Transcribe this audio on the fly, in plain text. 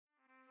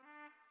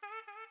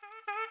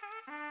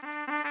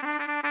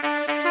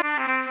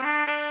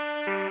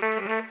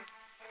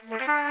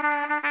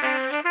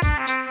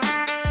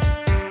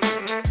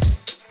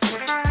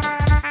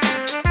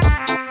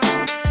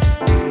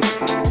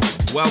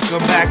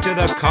Welcome back to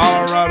the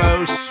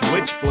Colorado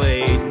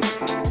Switchblade.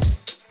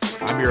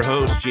 I'm your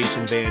host,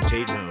 Jason Van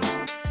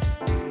Tatenhove.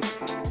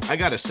 I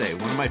gotta say,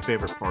 one of my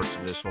favorite parts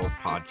of this whole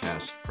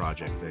podcast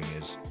project thing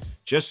is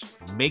just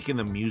making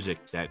the music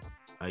that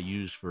I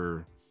use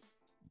for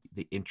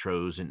the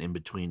intros and in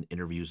between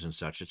interviews and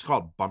such. It's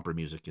called bumper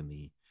music in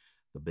the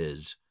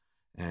biz.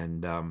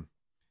 And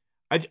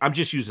I'm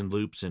just using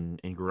loops in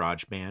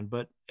GarageBand,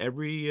 but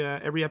every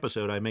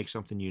episode I make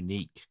something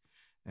unique.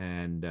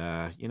 And,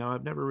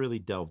 I've never really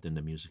delved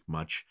into music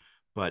much,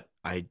 but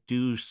I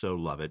do so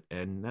love it.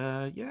 And,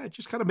 it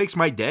just kind of makes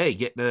my day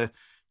getting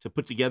to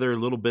put together a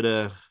little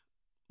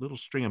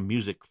string of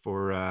music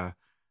for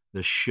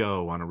the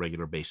show on a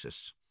regular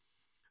basis.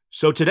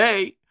 So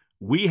today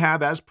we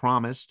have, as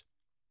promised,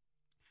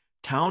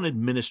 Town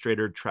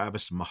Administrator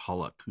Travis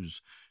Mahalik,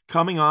 who's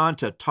coming on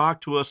to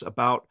talk to us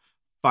about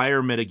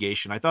fire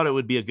mitigation. I thought it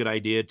would be a good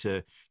idea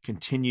to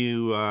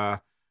continue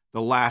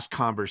the last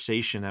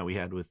conversation that we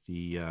had with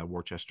the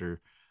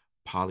Worcester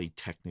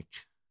Polytechnic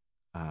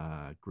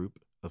group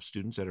of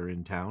students that are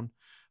in town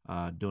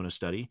doing a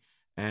study.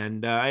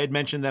 And I had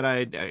mentioned that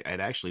I'd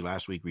actually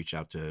last week reached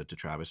out to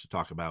Travis to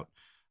talk about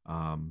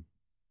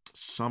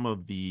some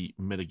of the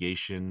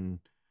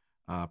mitigation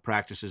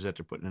practices that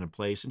they're putting into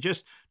place and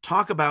just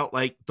talk about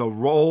like the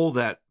role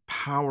that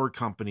power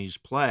companies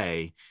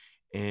play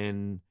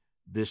in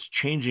this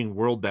changing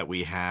world that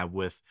we have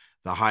with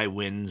the high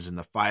winds and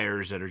the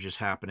fires that are just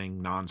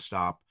happening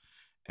nonstop,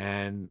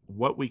 and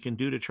what we can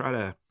do to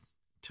try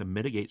to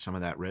mitigate some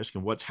of that risk,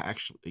 and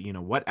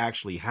what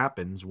actually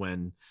happens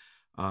when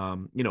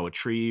a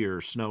tree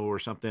or snow or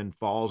something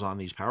falls on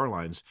these power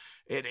lines.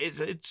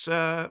 It's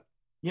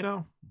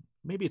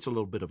maybe it's a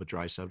little bit of a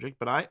dry subject,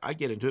 but I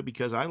get into it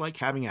because I like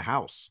having a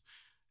house,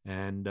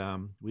 and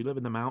we live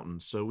in the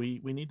mountains, so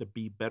we need to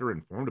be better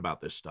informed about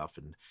this stuff.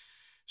 And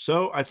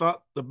so I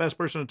thought the best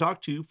person to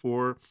talk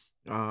to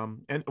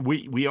and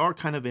we are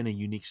kind of in a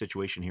unique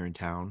situation here in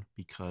town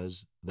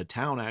because the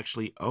town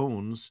actually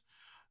owns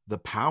the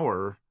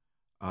power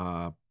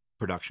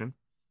production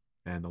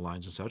and the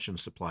lines and such, and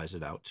supplies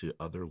it out to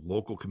other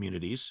local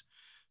communities.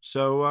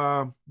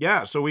 So,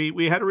 so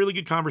we had a really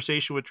good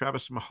conversation with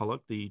Travis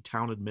Mahalik, the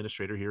town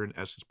administrator here in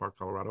Estes Park,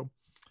 Colorado.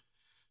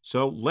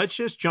 So let's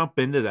just jump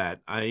into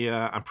that.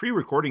 I'm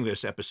pre-recording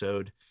this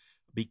episode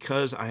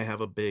because I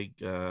have a big,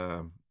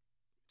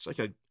 it's like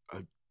a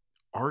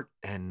art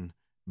and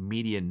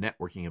media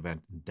networking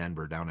event in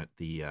Denver down at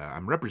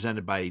I'm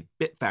represented by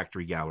Bit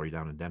Factory Gallery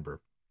down in Denver.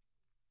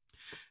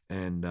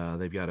 And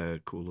they've got a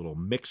cool little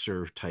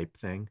mixer type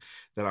thing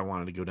that I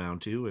wanted to go down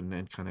to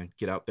and kind of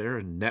get out there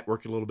and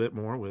network a little bit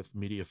more with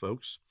media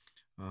folks.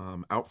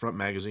 Outfront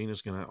Magazine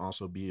is going to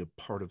also be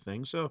a part of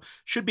things. So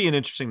should be an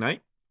interesting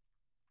night.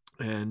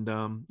 And,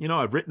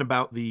 I've written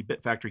about the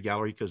Bit Factory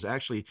Gallery because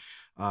actually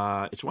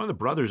it's one of the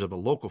brothers of a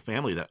local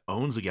family that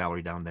owns a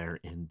gallery down there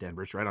in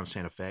Denver. It's right on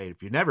Santa Fe.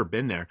 If you've never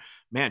been there,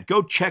 man,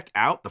 go check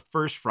out the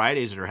first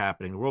Fridays that are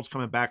happening. The world's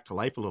coming back to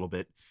life a little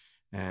bit.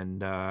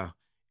 And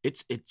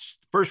it's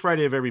first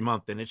Friday of every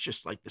month. And it's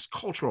just like this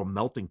cultural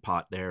melting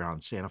pot there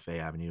on Santa Fe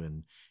Avenue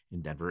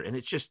in Denver. And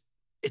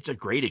it's a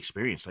great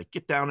experience. Like,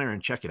 get down there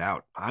and check it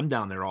out. I'm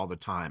down there all the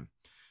time.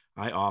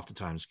 I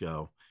oftentimes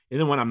go. And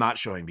then when I'm not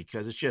showing,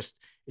 because it's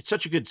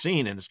such a good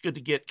scene, and it's good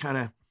to get kind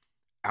of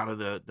out of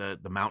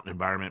the mountain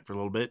environment for a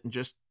little bit and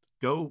just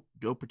go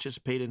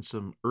participate in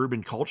some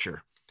urban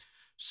culture.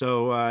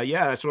 So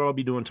that's what I'll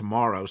be doing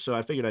tomorrow. So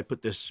I figured I'd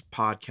put this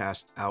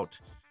podcast out.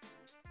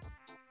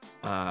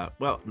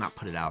 Not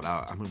put it out.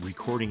 I'm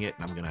recording it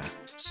and I'm going to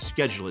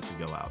schedule it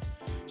to go out.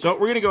 So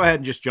we're going to go ahead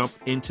and just jump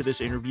into this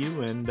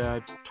interview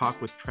and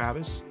talk with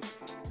Travis,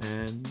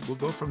 and we'll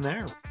go from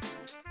there.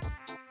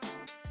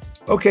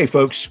 Okay,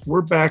 folks,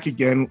 we're back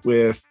again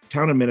with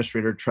Town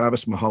Administrator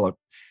Travis Mahalik,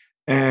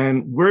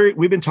 and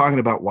we've been talking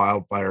about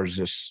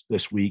wildfires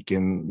this week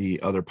in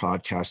the other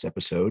podcast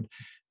episode,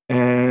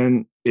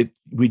 and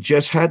we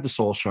just had the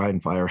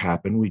Soulshine fire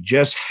happen. We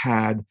just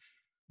had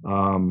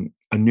a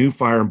new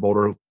fire in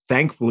Boulder.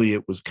 Thankfully,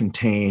 it was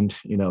contained,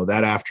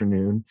 that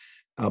afternoon,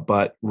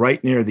 but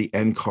right near the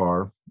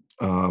NCAR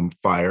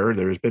fire,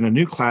 there's been a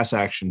new class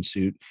action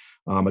suit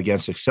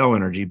against Xcel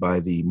Energy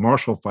by the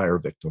Marshall Fire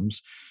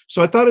victims.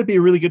 So I thought it'd be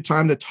a really good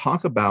time to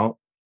talk about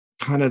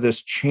kind of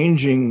this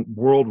changing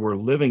world we're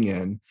living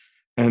in,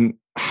 and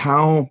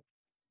how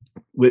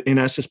in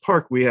Estes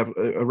Park we have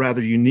a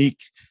rather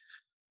unique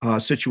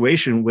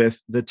situation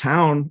with the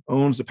town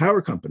owns the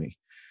power company.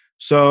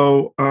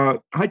 So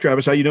hi,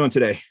 Travis, how you doing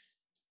today?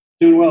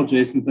 Doing well,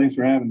 Jason. Thanks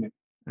for having me.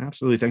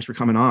 Absolutely. Thanks for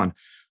coming on.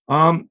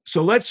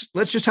 So let's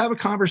just have a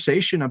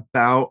conversation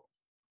about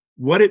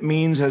what it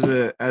means as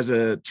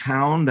a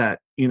town that,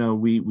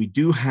 we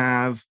do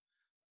have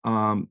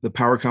the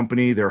power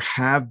company. There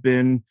have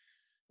been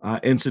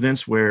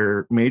incidents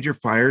where major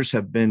fires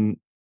have been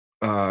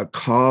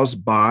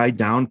caused by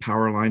down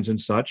power lines and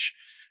such,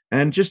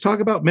 and just talk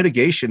about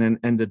mitigation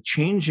and the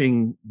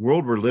changing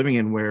world we're living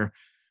in, where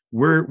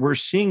we're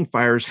seeing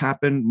fires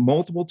happen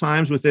multiple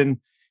times within,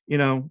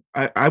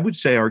 I would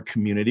say our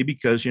community,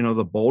 because,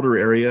 the Boulder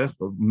area,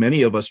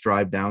 many of us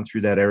drive down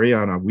through that area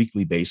on a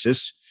weekly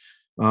basis.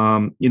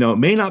 It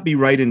may not be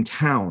right in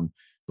town,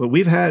 but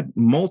we've had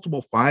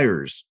multiple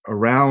fires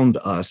around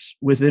us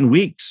within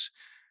weeks,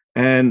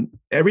 and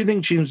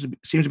everything seems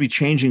to be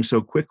changing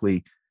so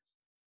quickly.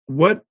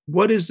 What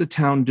is the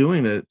town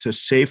doing to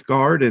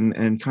safeguard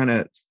and kind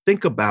of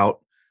think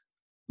about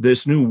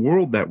this new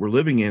world that we're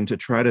living in to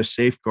try to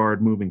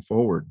safeguard moving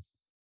forward?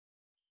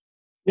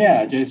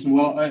 Yeah, Jason.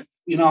 Well, I'm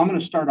going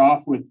to start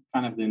off with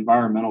kind of the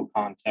environmental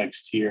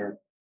context here.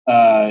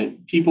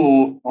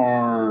 People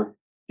are,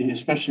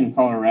 especially in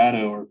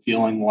Colorado, are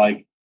feeling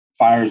like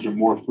fires are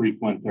more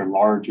frequent, they're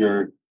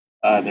larger,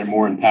 they're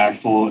more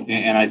impactful,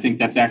 and I think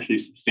that's actually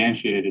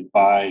substantiated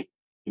by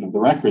the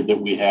record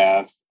that we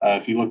have.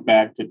 If you look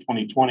back to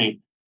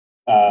 2020,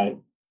 the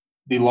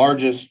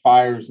largest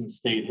fires in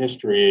state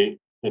history,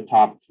 the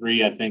top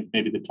three, I think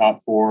maybe the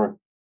top four,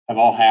 have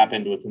all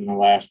happened within the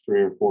last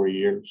 3 or 4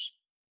 years.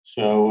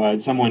 So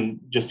someone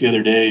just the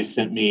other day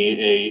sent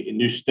me a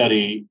new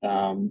study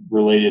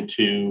related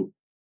to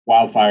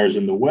wildfires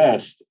in the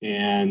West,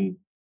 and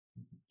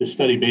the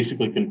study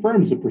basically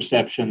confirms the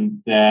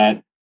perception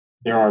that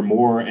there are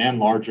more and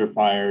larger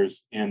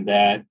fires, and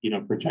that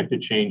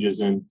projected changes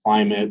in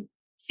climate,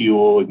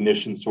 fuel,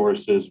 ignition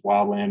sources,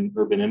 wildland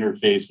urban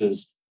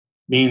interfaces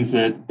means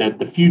that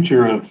the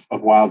future of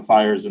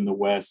wildfires in the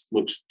West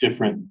looks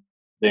different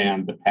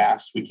than the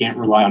past. We can't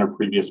rely on our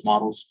previous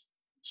models.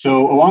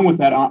 So along with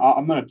that,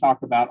 I'm going to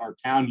talk about our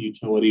town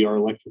utility, our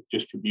electric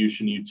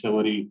distribution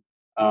utility.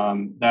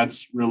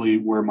 That's really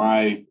where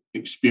my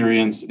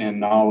experience and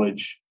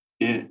knowledge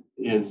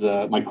is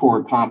my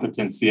core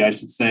competency, I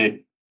should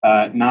say,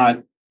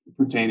 not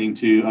pertaining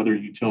to other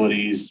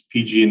utilities,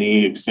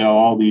 PG&E, Excel,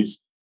 all these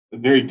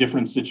very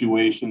different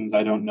situations.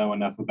 I don't know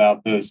enough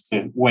about those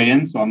to weigh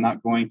in, so I'm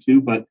not going to,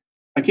 but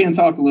I can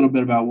talk a little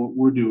bit about what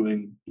we're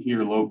doing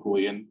here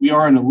locally. And we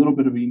are in a little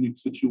bit of a unique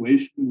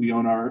situation. We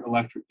own our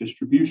electric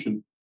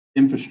distribution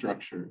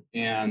infrastructure,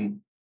 and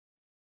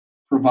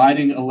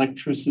providing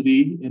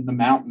electricity in the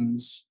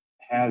mountains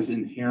has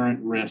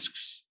inherent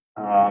risks,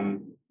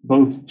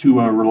 both to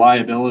a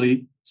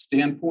reliability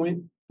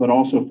standpoint, but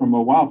also from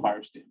a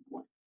wildfire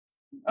standpoint.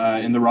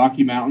 In the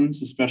Rocky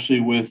Mountains, especially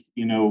with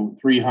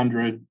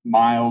 300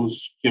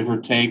 miles, give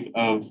or take,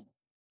 of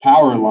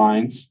power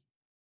lines,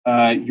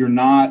 you're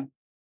not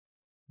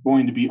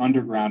going to be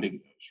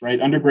undergrounding those, right?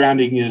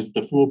 Undergrounding is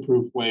the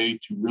foolproof way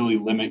to really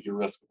limit your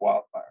risk of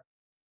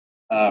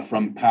wildfire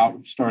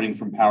from starting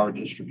from power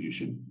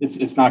distribution.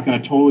 It's not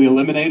going to totally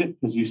eliminate it,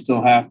 because you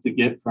still have to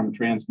get from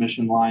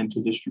transmission line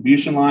to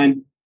distribution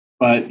line,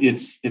 but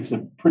it's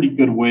a pretty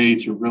good way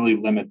to really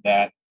limit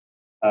that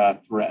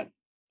threat.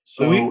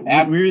 So we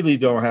really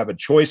don't have a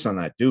choice on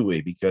that, do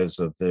we? Because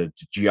of the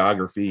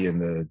geography and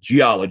the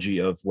geology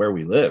of where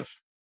we live.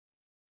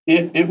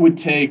 It would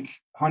take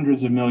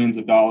hundreds of millions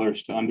of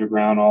dollars to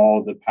underground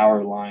all the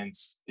power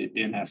lines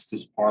in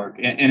Estes Park.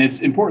 And it's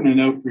important to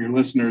note for your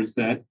listeners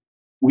that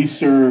we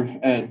serve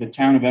the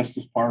Town of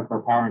Estes Park.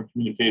 Our power and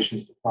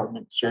communications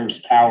department serves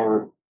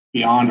power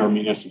beyond our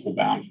municipal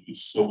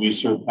boundaries. So we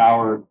serve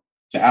power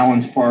to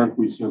Allens Park,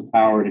 we serve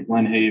power to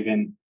Glen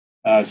Haven.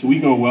 So we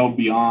go well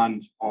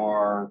beyond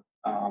our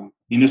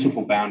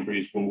municipal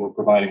boundaries when we're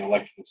providing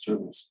electrical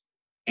service.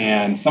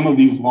 And some of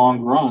these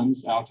long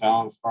runs out to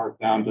Allens Park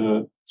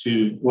down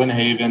to Glen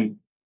Haven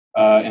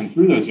and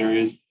through those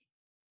areas,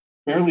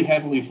 fairly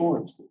heavily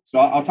forested. So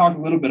I'll talk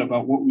a little bit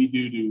about what we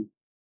do to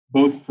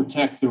both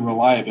protect the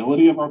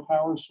reliability of our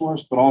power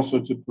source, but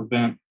also to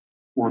prevent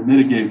or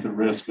mitigate the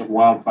risk of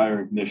wildfire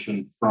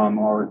ignition from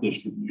our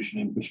distribution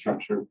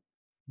infrastructure.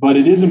 But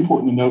it is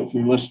important to note for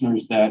your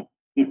listeners that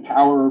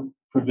power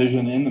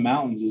provision in the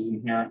mountains is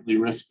inherently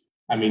risky.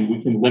 I mean,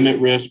 we can limit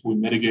risk, we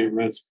mitigate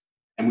risk,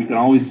 and we can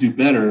always do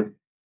better.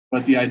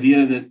 But the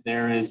idea that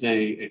there is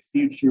a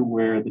future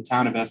where the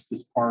town of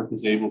Estes Park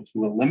is able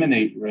to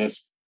eliminate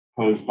risk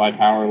posed by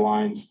power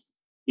lines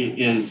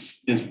is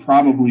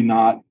probably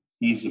not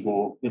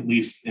feasible, at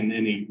least in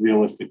any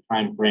realistic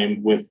time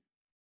frame with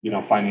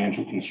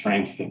financial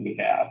constraints that we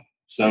have.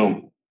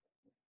 So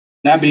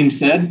that being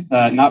said,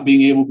 not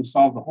being able to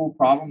solve the whole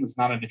problem is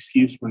not an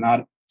excuse for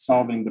not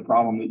solving the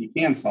problem that you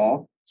can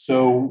solve.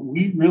 So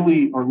we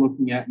really are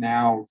looking at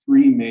now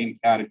three main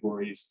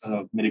categories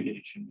of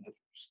mitigation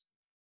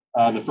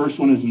measures. The first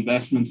one is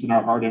investments in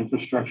our hard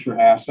infrastructure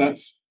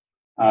assets.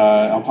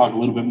 I'll talk a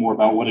little bit more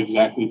about what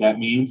exactly that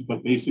means,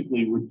 but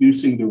basically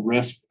reducing the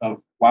risk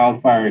of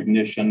wildfire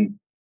ignition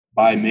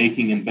by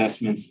making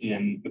investments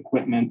in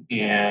equipment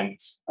and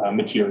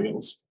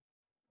materials.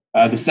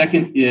 The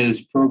second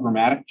is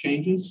programmatic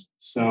changes.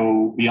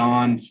 So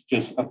beyond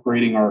just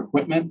upgrading our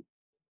equipment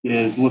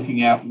is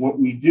looking at what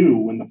we do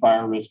when the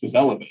fire risk is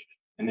elevated.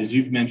 And as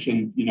you've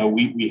mentioned,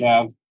 we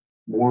have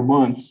more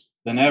months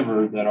than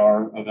ever that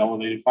are of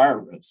elevated fire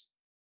risk.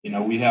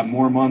 We have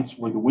more months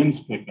where the winds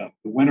pick up,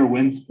 the winter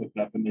winds pick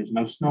up, and there's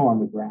no snow on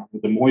the ground,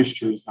 the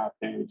moisture is not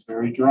there, it's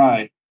very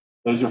dry.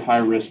 Those are high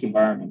risk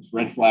environments.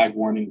 Red flag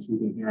warnings we've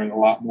been hearing a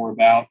lot more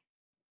about.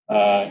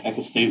 At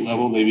the state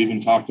level, they've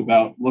even talked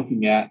about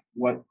looking at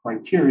what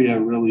criteria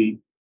really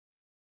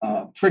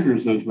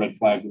triggers those red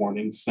flag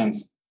warnings,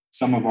 since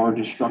some of our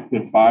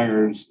destructive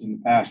fires in the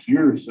past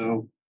year or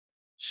so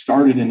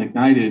started and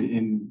ignited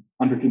in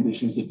under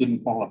conditions that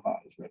didn't qualify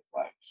as red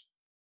flags.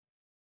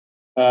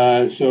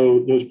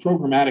 So those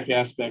programmatic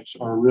aspects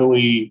are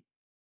really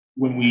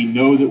when we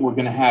know that we're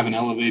going to have an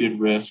elevated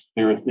risk,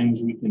 there are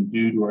things we can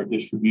do to our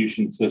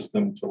distribution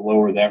system to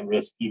lower that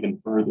risk even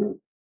further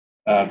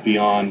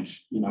beyond,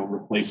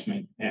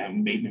 replacement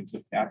and maintenance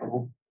of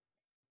capital.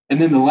 And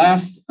then the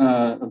last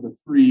of the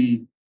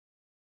three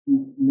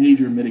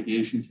major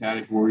mitigation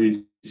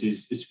categories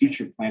is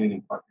future planning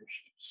and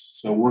partnerships.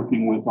 So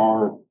working with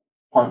our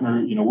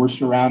partner, we're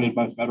surrounded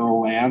by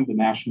federal land, the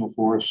National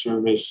Forest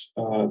Service,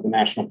 the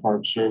National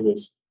Park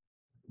Service,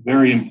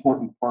 very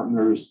important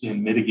partners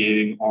in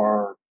mitigating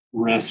our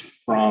risk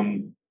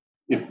from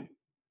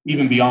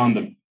even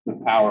beyond the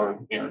power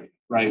area,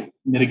 right?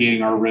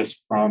 Mitigating our risk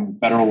from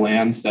federal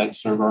lands that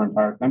serve our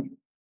entire country.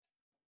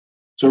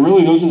 So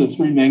really, those are the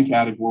three main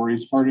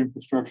categories: hard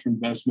infrastructure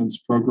investments,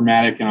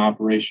 programmatic and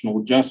operational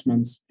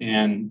adjustments,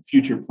 and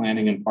future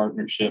planning and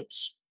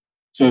partnerships.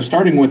 So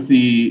starting with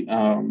the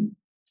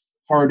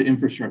hard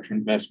infrastructure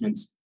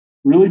investments,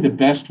 really the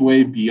best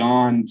way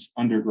beyond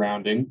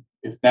undergrounding,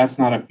 if that's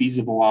not a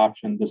feasible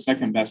option, the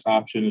second best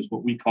option is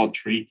what we call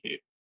tree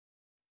cable.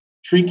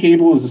 Tree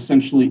cable is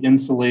essentially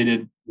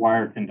insulated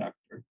wire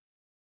conductor,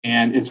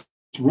 and it's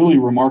really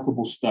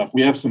remarkable stuff.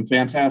 We have some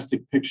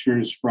fantastic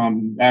pictures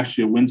from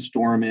actually a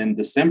windstorm in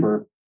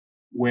December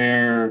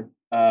where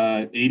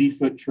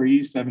 80-foot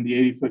trees, 70,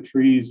 80-foot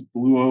trees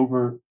blew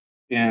over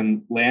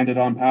and landed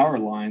on power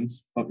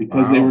lines. But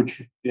because they were,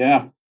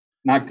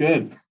 not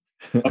good.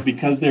 But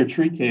because they're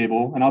tree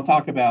cable, and I'll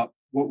talk about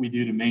what we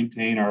do to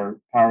maintain our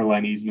power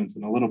line easements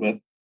in a little bit.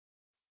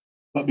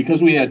 But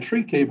because we had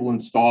tree cable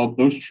installed,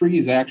 those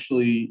trees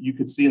actually, you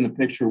could see in the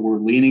picture, were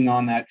leaning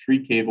on that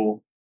tree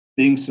cable,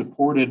 being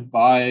supported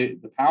by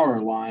the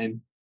power line,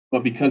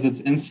 but because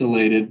it's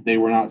insulated, they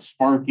were not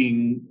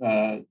sparking.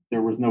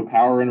 There was no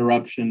power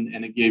interruption,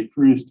 and it gave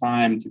crews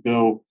time to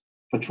go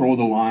patrol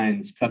the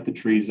lines, cut the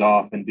trees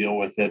off, and deal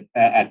with it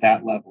at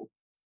that level.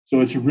 So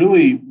it's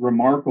really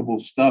remarkable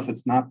stuff.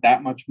 It's not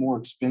that much more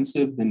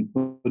expensive than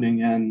putting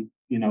in,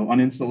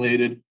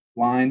 uninsulated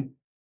line.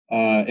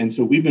 And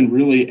so we've been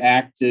really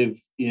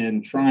active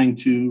in trying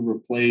to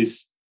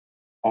replace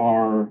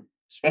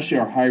especially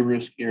our high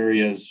risk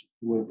areas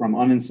from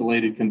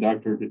uninsulated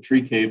conductor to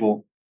tree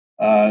cable,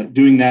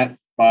 doing that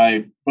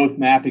by both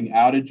mapping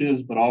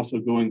outages, but also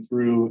going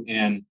through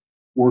and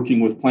working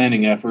with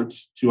planning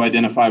efforts to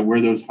identify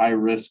where those high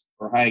risk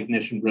or high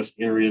ignition risk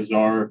areas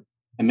are,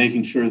 and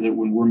making sure that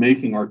when we're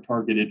making our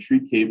targeted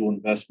tree cable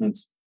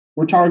investments,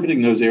 we're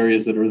targeting those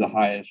areas that are the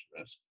highest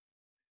risk.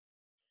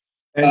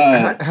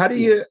 And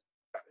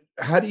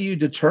how do you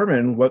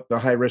determine what the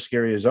high risk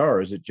areas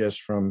are? Is it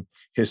just from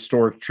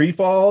historic tree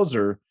falls,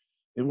 or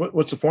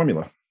what's the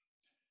formula?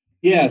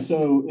 Yeah,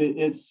 so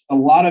it's a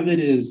lot of it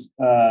is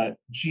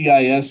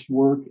GIS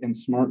work and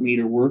smart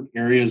meter work,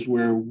 areas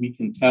where we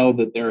can tell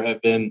that there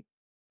have been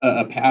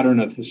a pattern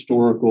of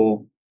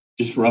historical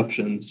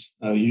disruptions,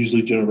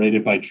 usually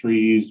generated by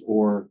trees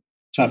or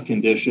tough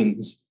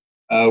conditions.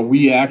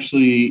 We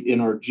actually, in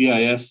our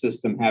GIS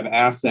system, have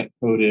asset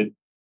coded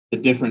the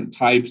different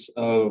types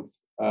of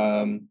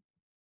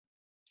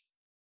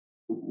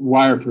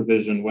wire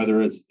provision,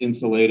 whether it's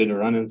insulated or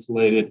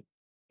uninsulated,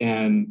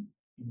 and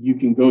you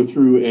can go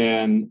through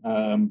and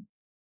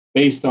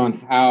based on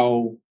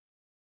how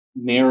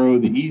narrow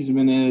the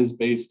easement is,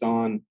 based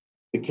on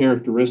the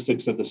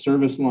characteristics of the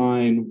service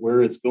line,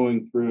 where it's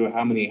going through,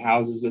 how many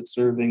houses it's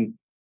serving,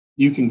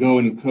 you can go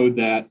and code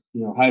that,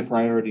 high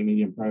priority,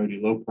 medium priority,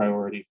 low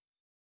priority.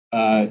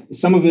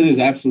 Some of it is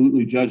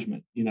absolutely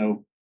judgment.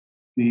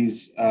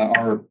 These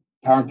our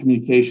power and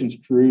communications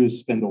crews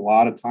spend a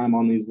lot of time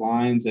on these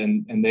lines,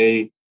 and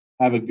they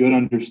have a good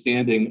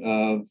understanding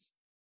of,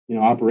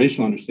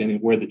 operational understanding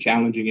of where the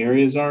challenging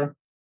areas are.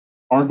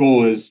 Our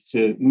goal is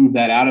to move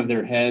that out of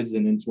their heads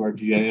and into our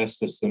GIS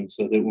system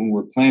so that when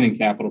we're planning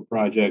capital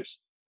projects,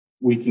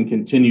 we can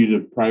continue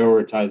to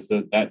prioritize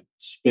that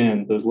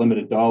spend, those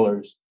limited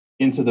dollars,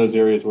 into those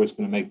areas where it's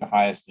going to make the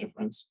highest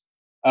difference.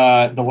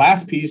 The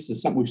last piece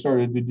is something we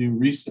started to do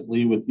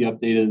recently with the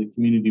update of the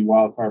Community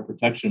Wildfire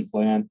Protection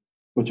Plan,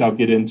 which I'll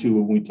get into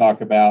when we talk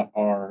about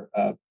our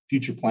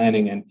future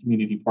planning and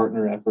community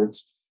partner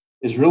efforts,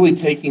 is really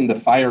taking the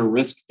fire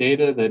risk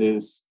data that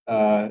is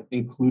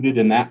included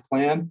in that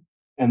plan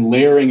and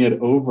layering it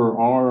over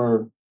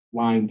our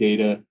line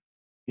data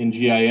in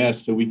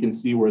GIS so we can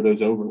see where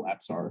those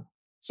overlaps are.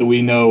 So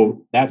we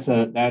know that's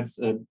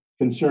a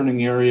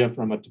concerning area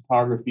from a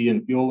topography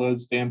and fuel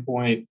load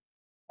standpoint,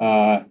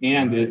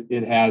 and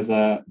it has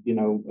a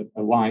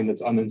line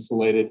that's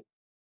uninsulated.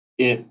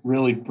 It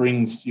really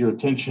brings your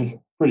attention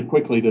pretty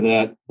quickly to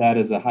that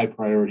as a high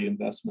priority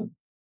investment.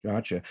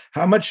 Gotcha.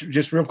 How much,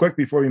 just real quick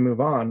before we move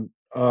on,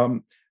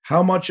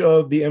 how much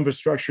of the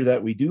infrastructure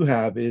that we do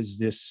have is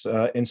this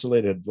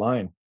insulated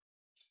line?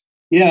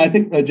 Yeah, I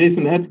think,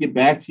 Jason, I had to get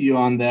back to you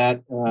on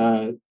that.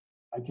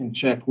 I can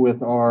check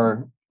with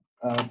our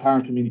power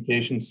and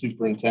communications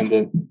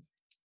superintendent,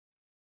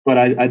 but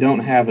I don't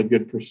have a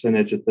good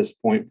percentage at this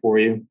point for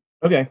you.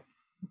 Okay.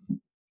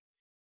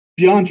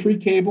 Beyond tree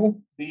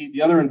cable,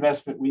 the other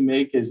investment we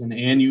make is an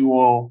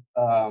annual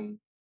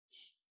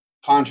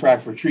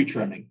contract for tree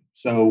trimming.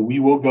 So we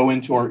will go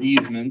into our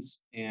easements,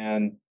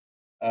 and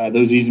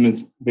those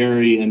easements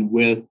vary in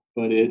width,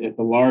 but at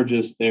the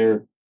largest,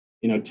 they're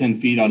 10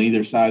 feet on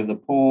either side of the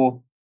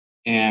pole.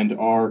 And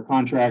our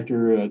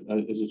contractor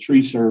is a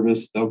tree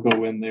service. They'll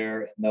go in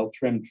there and they'll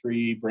trim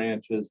tree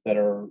branches that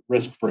are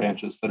risk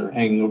branches that are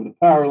hanging over the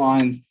power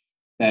lines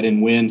that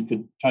in wind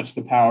could touch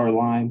the power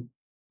line.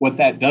 What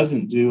that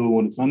doesn't do,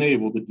 what it's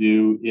unable to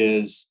do,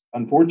 is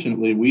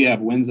unfortunately we have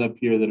winds up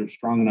here that are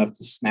strong enough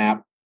to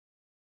snap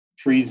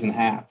trees in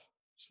half,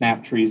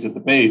 snap trees at the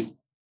base,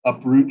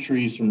 uproot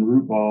trees from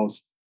root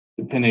balls,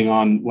 depending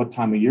on what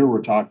time of year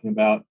we're talking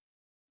about.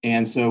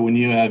 And so when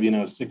you have,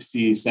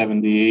 60,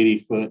 70, 80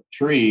 foot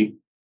tree,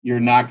 you're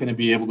not going to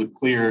be able to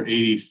clear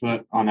 80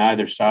 foot on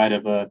either side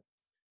of a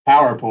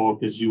power pole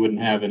because you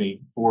wouldn't have any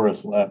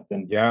forest left.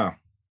 And Yeah.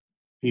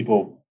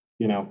 people,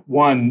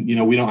 one,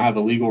 we don't have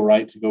the legal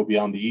right to go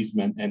beyond the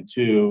easement. And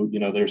two,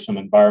 there's some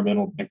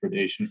environmental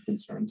degradation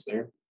concerns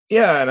there.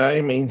 Yeah. And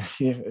I mean,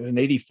 an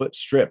 80-foot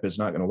strip is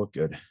not going to look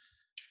good.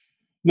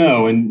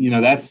 No. And,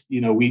 that's,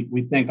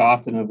 we think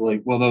often of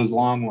like, well, those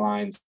long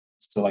lines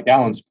to like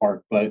Allen's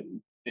Park, but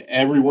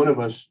every one of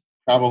us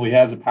probably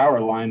has a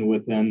power line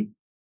within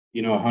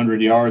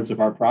 100 yards of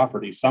our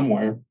property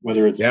somewhere,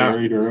 whether it's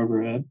buried or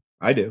overhead.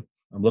 I do.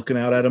 I'm looking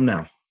out at them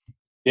now.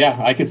 Yeah,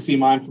 I could see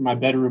mine from my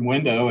bedroom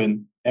window,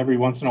 and every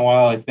once in a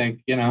while I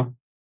think, the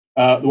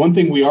one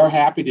thing we are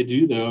happy to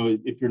do, though,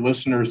 if your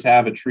listeners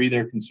have a tree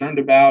they're concerned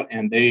about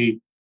and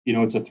they,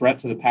 it's a threat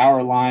to the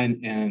power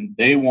line and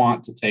they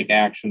want to take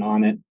action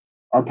on it,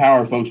 our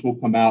power folks will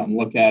come out and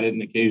look at it,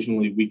 and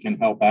occasionally we can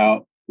help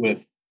out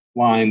with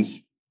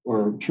lines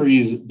or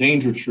trees,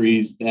 danger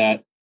trees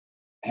that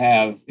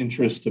have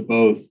interest to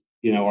both,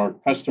 our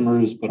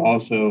customers, but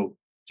also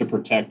to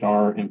protect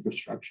our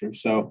infrastructure.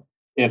 So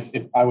if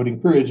I would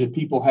encourage, if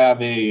people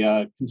have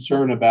a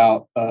concern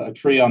about a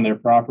tree on their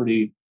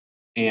property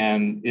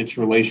and its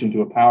relation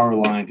to a power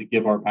line, to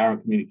give our power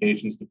and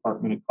communications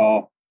department a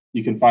call.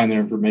 You can find their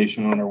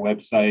information on our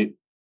website,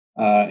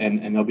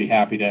 and they'll be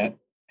happy to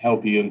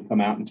help you and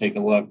come out and take a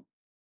look.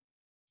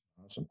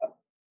 Awesome.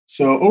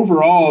 So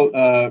overall,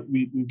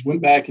 we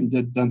went back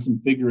and done some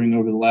figuring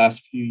over the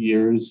last few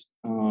years,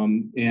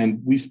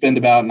 and we spend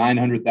about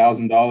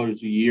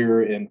 $900,000 a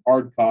year in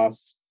hard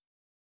costs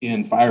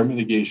in fire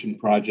mitigation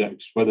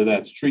projects, whether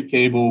that's tree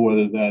cable,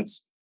 whether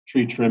that's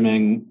tree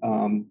trimming,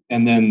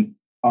 and then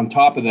on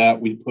top of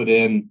that, we put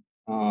in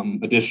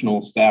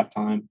additional staff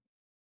time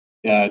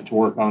to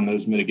work on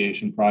those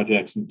mitigation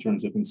projects in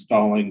terms of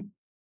installing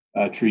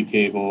tree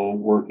cable,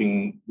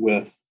 working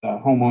with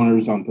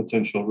homeowners on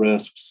potential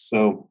risks.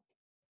 So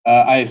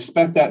I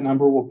expect that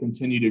number will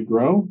continue to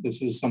grow.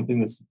 This is something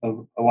that's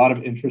of a lot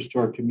of interest to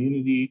our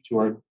community, to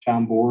our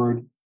town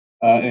board,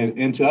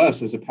 and to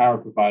us as a power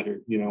provider.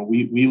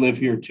 We live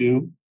here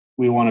too.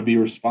 We want to be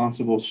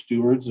responsible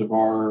stewards of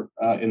our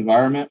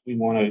environment. We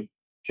want to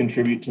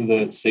contribute to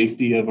the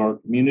safety of our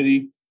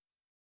community.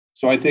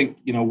 So I think,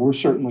 we're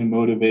certainly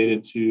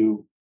motivated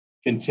to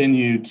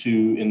continue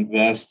to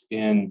invest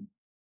in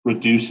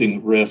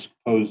reducing risk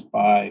posed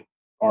by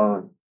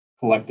our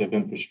collective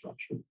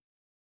infrastructure.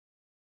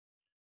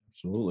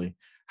 Absolutely.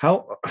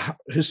 How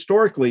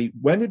historically,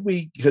 when did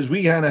because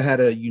we kind of had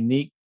a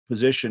unique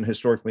position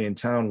historically in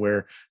town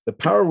where the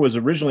power was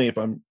originally, if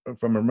I'm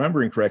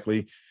remembering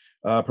correctly,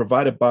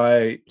 provided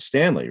by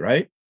Stanley,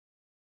 right?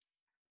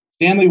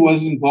 Stanley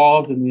was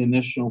involved in the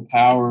initial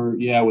power,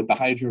 with the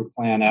hydro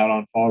plant out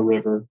on Fall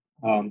River.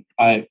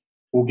 I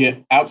will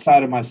get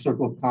outside of my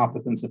circle of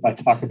competence if I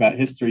talk about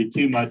history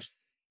too much,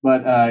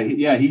 but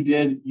he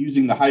did,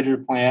 using the hydro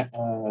plant,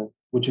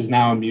 which is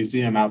now a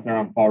museum out there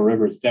on Fall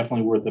River. It's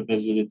definitely worth a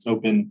visit. It's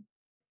open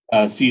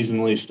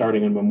seasonally,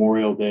 starting on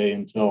Memorial Day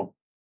until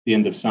the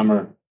end of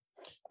summer.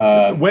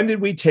 When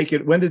did we take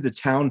it? When did the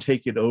town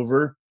take it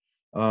over?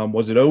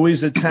 Was it always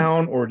the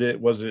town, or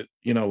was it,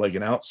 like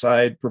an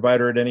outside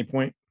provider at any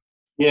point?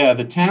 Yeah,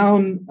 the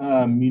town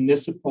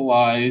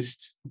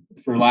municipalized,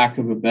 for lack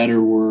of a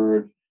better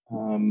word,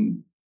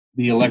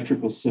 the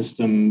electrical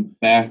system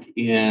back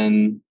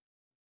in,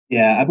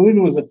 I believe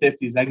it was the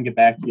 50s. I can get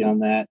back to you on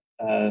that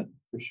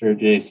for sure,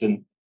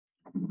 Jason.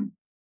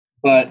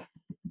 But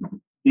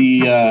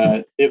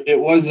it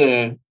was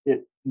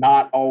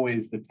not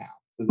always the town.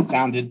 So the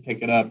town did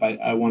pick it up.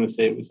 I want to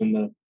say it was in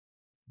the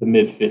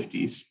mid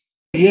 50s.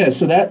 Yeah,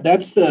 so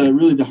that's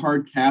really the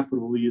hard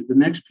capital. The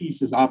next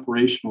piece is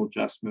operational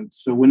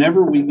adjustments. So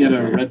whenever we get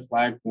a red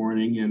flag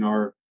warning and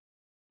our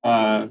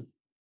power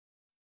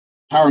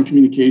and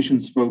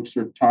communications folks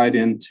are tied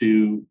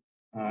into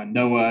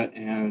NOAA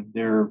and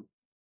their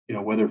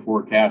weather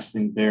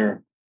forecasting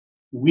there,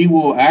 we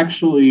will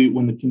actually,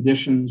 when the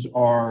conditions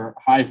are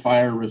high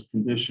fire risk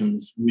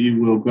conditions, we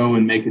will go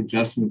and make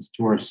adjustments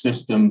to our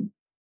system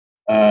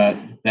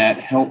that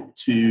help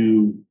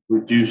to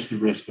reduce the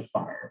risk of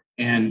fire.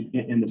 And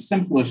the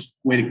simplest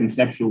way to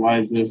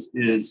conceptualize this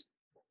is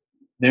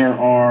there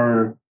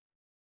are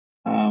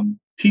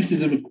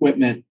pieces of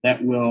equipment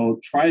that will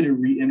try to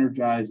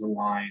re-energize a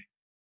line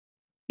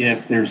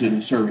if there's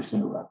a service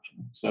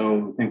interruption.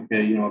 So think that,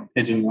 a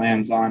pigeon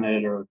lands on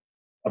it or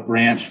a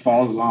branch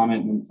falls on it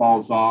and then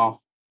falls off.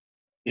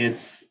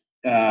 It's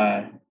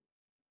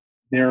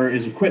there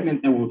is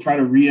equipment that will try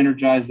to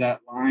re-energize that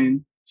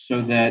line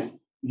so that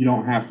you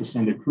don't have to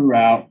send a crew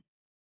out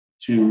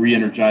to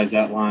re-energize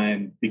that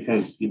line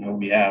because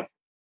we have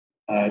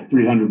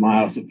 300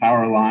 miles of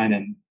power line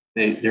and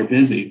they're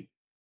busy.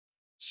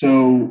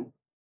 So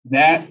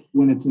that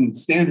when it's in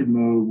standard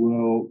mode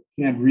will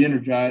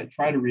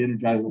try to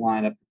re-energize the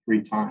line up to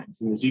 3 times.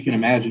 And as you can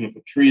imagine, if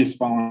a tree is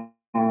falling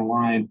on a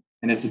line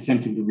and it's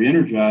attempting to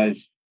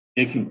re-energize,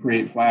 it can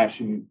create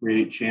flashing and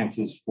create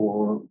chances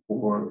for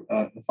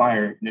the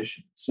fire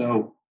ignition.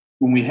 So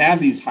when we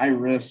have these high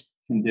risk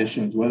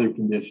conditions, weather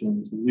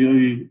conditions,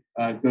 we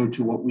go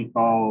to what we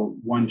call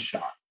one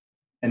shot.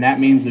 And that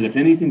means that if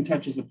anything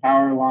touches a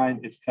power line,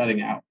 it's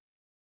cutting out.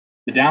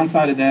 The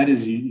downside of that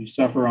is you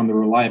suffer on the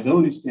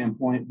reliability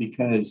standpoint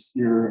because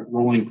you're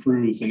rolling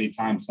crews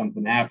anytime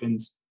something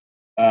happens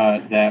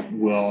that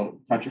will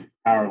touch a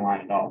power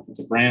line at all. If it's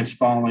a branch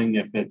falling,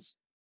 if it's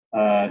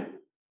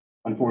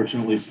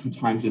unfortunately,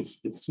 sometimes it's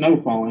snow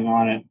falling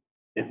on it.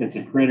 If it's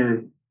a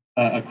critter,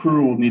 a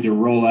crew will need to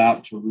roll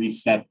out to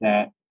reset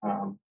that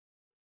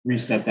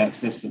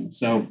system.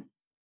 So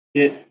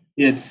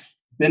it's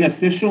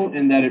beneficial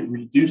in that it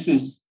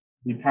reduces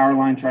the power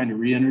line trying to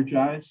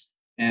re-energize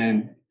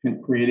and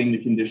creating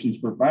the conditions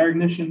for fire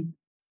ignition.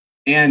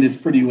 And it's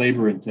pretty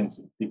labor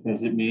intensive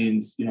because it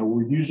means,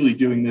 we're usually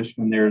doing this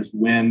when there's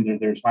wind or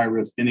there's high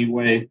risk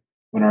anyway,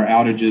 when our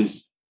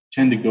outages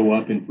tend to go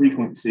up in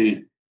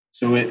frequency.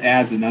 So it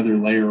adds another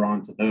layer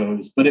onto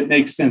those, but it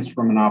makes sense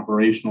from an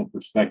operational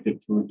perspective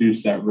to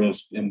reduce that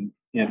risk in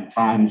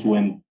times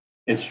when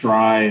it's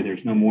dry,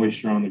 there's no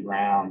moisture on the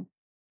ground,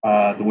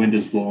 the wind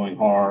is blowing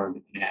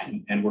hard,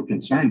 and we're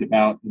concerned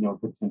about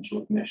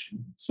potential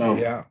ignition. So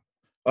yeah,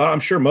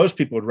 I'm sure most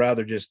people would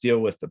rather just deal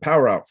with the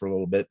power out for a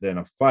little bit than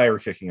a fire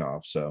kicking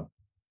off. So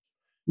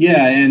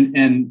yeah,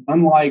 and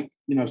unlike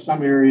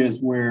some areas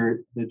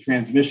where the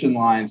transmission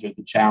lines are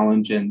the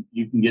challenge and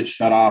you can get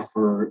shut off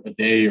for a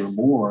day or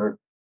more,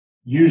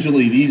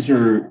 usually these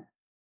are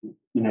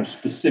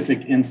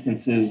specific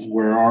instances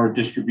where our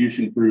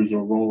distribution crews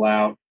will roll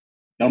out.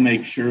 They'll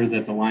make sure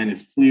that the line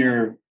is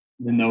clear,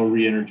 then they'll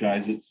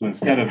re-energize it. So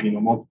instead of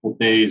multiple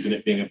days and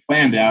it being a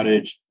planned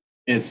outage,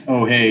 it's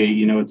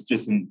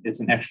it's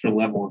an extra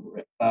level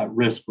of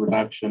risk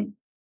reduction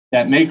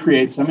that may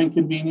create some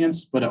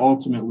inconvenience, but it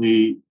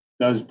ultimately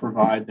does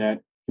provide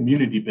that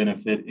community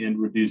benefit in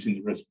reducing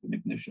the risk of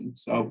ignition.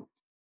 So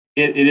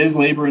it is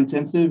labor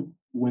intensive.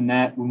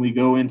 When we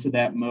go into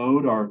that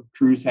mode, our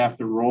crews have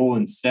to roll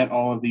and set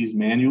all of these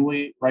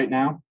manually right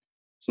now.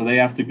 So they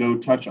have to go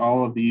touch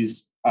all of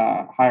these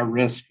high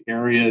risk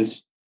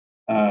areas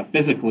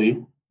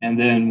physically. And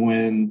then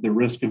when the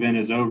risk event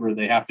is over,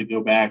 they have to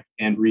go back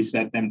and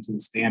reset them to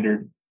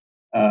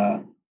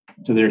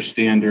their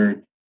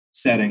standard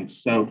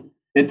settings. So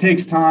it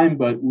takes time,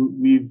 but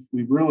we're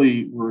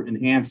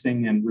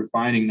enhancing and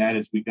refining that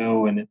as we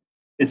go. And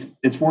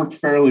it's worked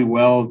fairly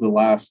well the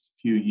last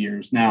few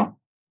years. Now,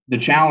 the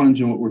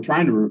challenge and what we're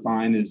trying to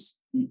refine is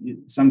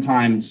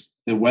sometimes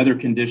the weather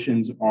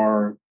conditions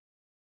are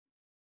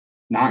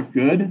not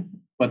good,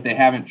 but they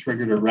haven't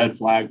triggered a red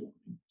flag.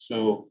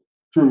 So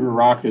Kruger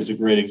Rock is a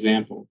great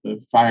example.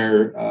 The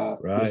fire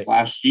this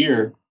last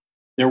year,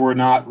 there were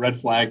not red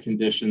flag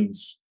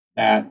conditions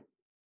that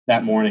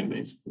morning,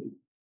 basically.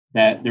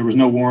 That there was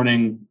no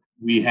warning.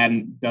 We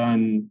hadn't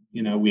gone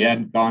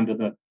to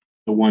the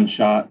one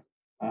shot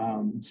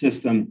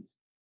system.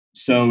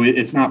 So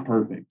it's not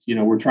perfect.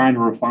 We're trying to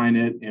refine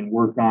it and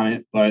work on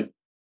it. But,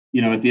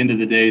 at the end of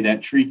the day,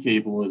 that tree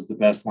cable is the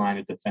best line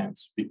of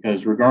defense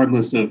because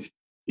regardless of,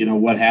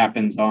 what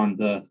happens on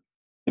the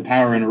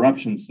power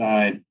interruption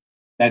side,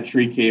 that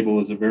tree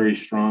cable is a very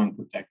strong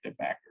protective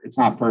factor. It's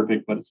not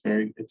perfect, but it's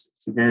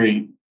a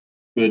very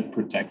good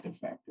protective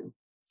factor.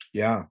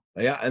 Yeah.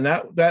 And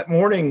that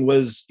morning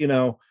was,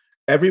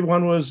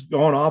 everyone was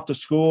going off to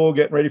school,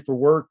 getting ready for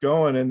work,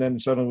 going, and then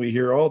suddenly we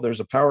hear, oh, there's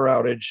a power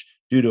outage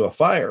due to a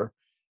fire.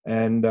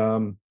 And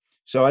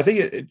so I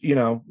think,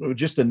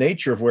 just the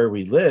nature of where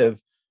we live,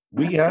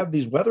 we have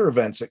these weather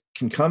events that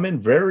can come in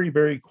very,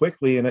 very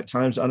quickly and at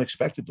times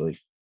unexpectedly.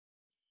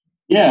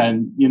 Yeah.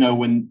 And,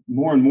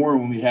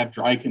 when we have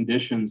dry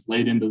conditions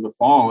late into the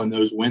fall and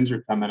those winds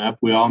are coming up,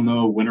 we all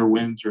know winter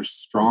winds are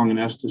strong in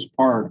Estes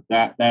Park.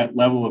 That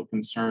level of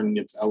concern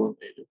gets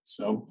elevated.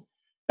 So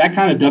that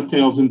kind of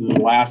dovetails into the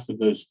last of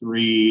those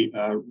 3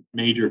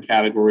 major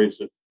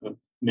categories of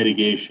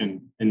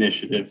mitigation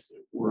initiatives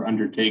that we're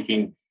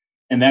undertaking.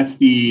 And that's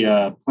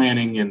the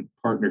planning and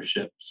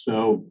partnership.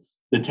 So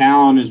the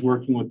town is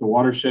working with the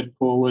Watershed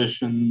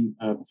Coalition,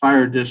 the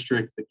fire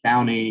district, the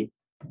county,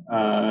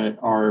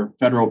 our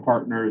federal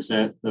partners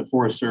at the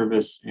Forest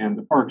Service and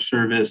the Park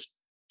Service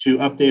to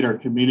update our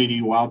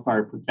community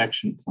wildfire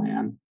protection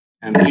plan.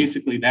 And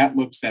basically that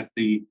looks at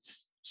the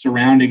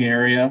surrounding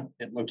area.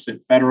 It looks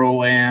at federal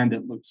land.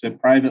 It looks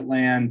at private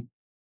land,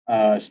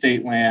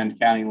 state land,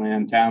 county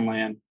land, town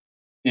land.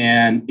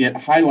 And it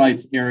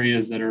highlights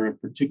areas that are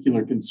of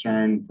particular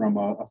concern from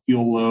a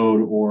fuel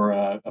load or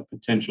a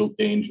potential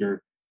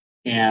danger.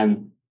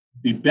 And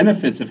the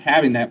benefits of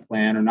having that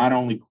plan are not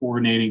only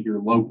coordinating your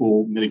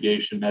local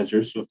mitigation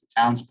measures. So if the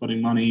town's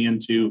putting money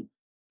into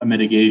a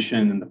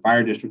mitigation and the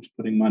fire district's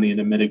putting money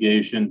into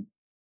mitigation,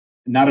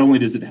 not only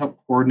does it help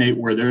coordinate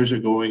where theirs are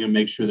going and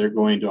make sure they're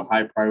going to a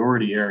high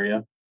priority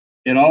area,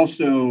 it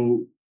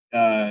also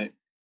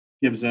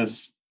gives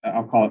us,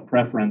 I'll call it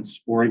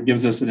preference, or it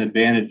gives us an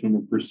advantage when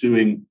we're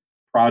pursuing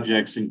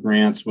projects and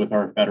grants with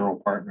our federal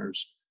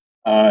partners.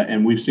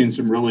 And we've seen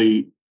some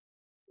really,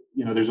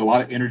 there's a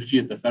lot of energy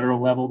at the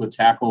federal level to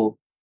tackle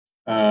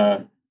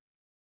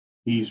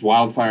these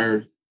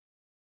wildfire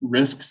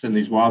risks and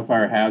these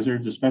wildfire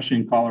hazards, especially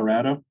in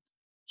Colorado.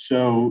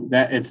 So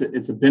that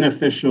it's a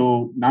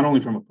beneficial, not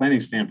only from a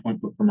planning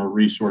standpoint, but from a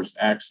resource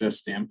access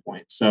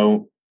standpoint.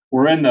 So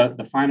we're in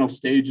the final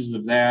stages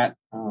of that.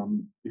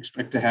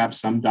 Expect to have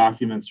some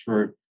documents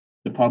for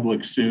the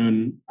public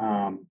soon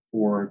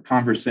for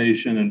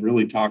conversation and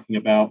really talking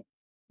about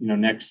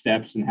next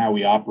steps and how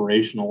we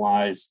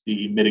operationalize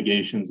the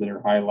mitigations that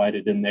are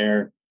highlighted in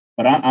there.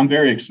 But I'm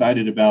very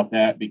excited about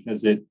that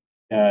because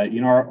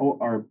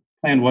our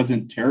plan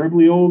wasn't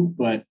terribly old,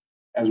 but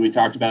as we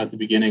talked about at the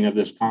beginning of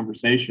this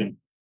conversation,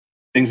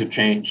 things have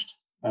changed.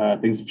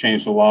 Things have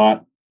changed a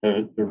lot.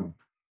 The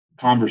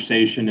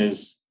conversation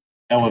is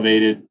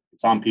elevated.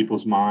 It's on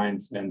people's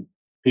minds, and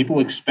people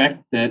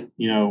expect that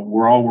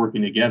we're all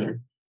working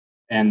together,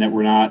 and that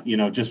we're not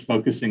just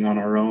focusing on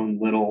our own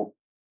little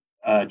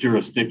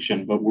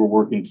jurisdiction, but we're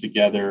working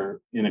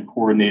together in a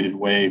coordinated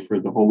way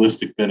for the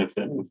holistic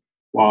benefit of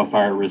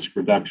wildfire risk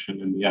reduction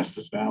in the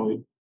Estes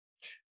Valley.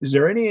 Is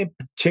there any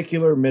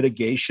particular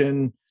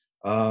mitigation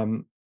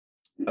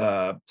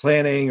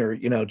planning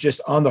or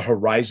just on the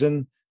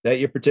horizon that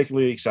you're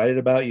particularly excited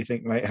about, you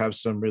think might have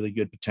some really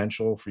good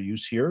potential for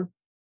use here?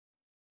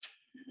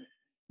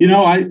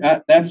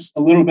 I that's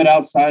a little bit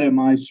outside of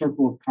my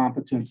circle of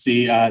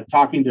competency.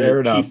 Talking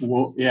to Chief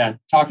Wolf,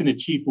 talking to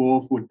Chief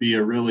Wolf would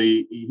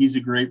be he's a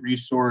great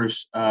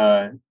resource.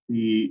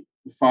 The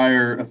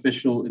fire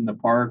official in the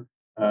park,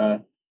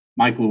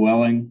 Mike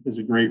Llewellyn, is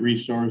a great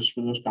resource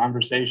for those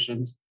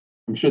conversations.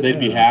 I'm sure they'd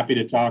be happy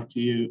to talk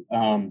to you.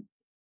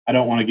 I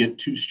don't want to get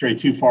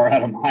too far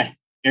out of my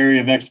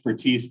area of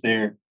expertise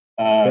there.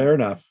 Fair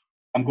enough.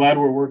 I'm glad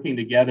we're working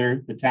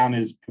together. The town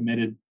is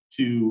committed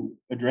to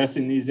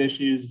addressing these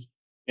issues,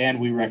 and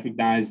we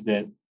recognize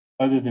that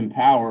other than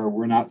power,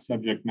 we're not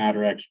subject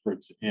matter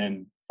experts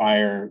in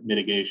fire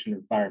mitigation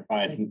or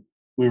firefighting.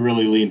 We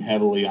really lean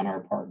heavily on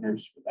our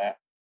partners for that.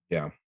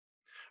 Yeah.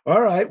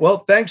 All right.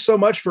 Well, thanks so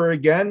much for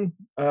again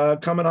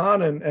coming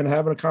on and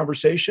having a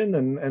conversation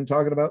and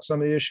talking about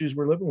some of the issues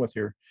we're living with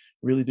here.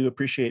 Really do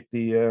appreciate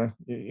the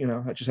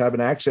just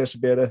having access to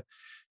be able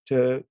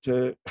to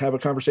have a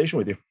conversation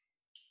with you.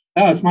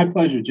 Oh, it's my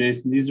pleasure,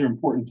 Jason. These are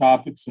important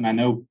topics, and I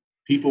know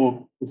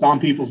it's on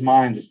people's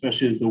minds,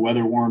 especially as the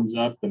weather warms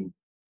up and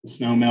the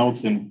snow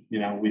melts, and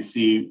we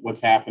see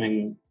what's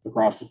happening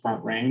across the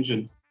Front Range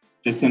and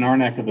just in our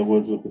neck of the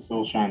woods with the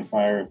Soulshine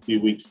Fire a few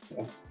weeks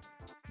ago.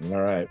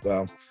 All right.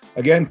 Well,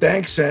 again,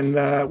 thanks, and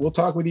we'll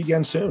talk with you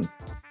again soon.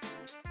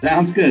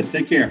 Sounds good.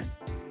 Take care.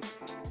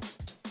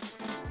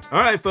 All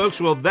right,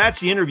 folks. Well, that's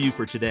the interview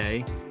for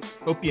today.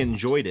 Hope you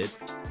enjoyed it.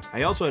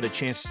 I also had a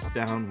chance to sit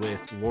down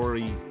with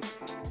Lori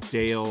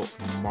Dale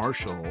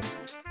Marshall,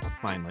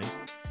 finally,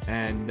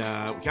 and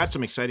we got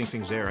some exciting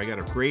things there. I got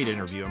a great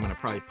interview. I'm going to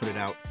probably put it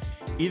out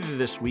either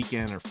this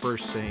weekend or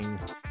first thing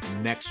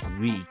next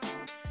week.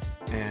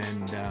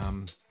 And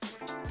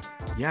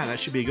that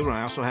should be a good one.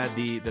 I also had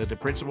the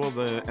principal of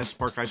the Estes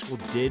Park High School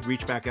did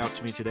reach back out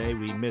to me today.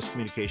 We missed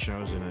communication. I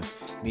was in a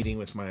meeting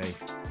with my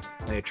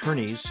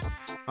attorneys,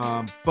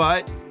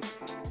 but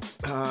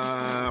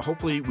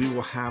hopefully we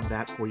will have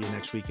that for you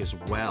next week as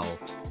well.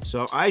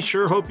 So I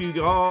sure hope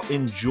you all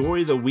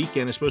enjoy the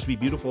weekend. It's supposed to be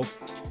beautiful.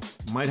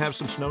 Might have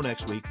some snow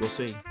next week. We'll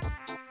see.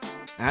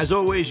 As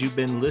always, you've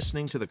been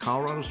listening to the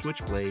Colorado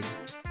Switchblade,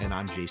 and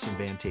I'm Jason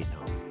Van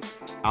Tatenhove.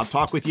 I'll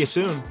talk with you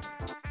soon.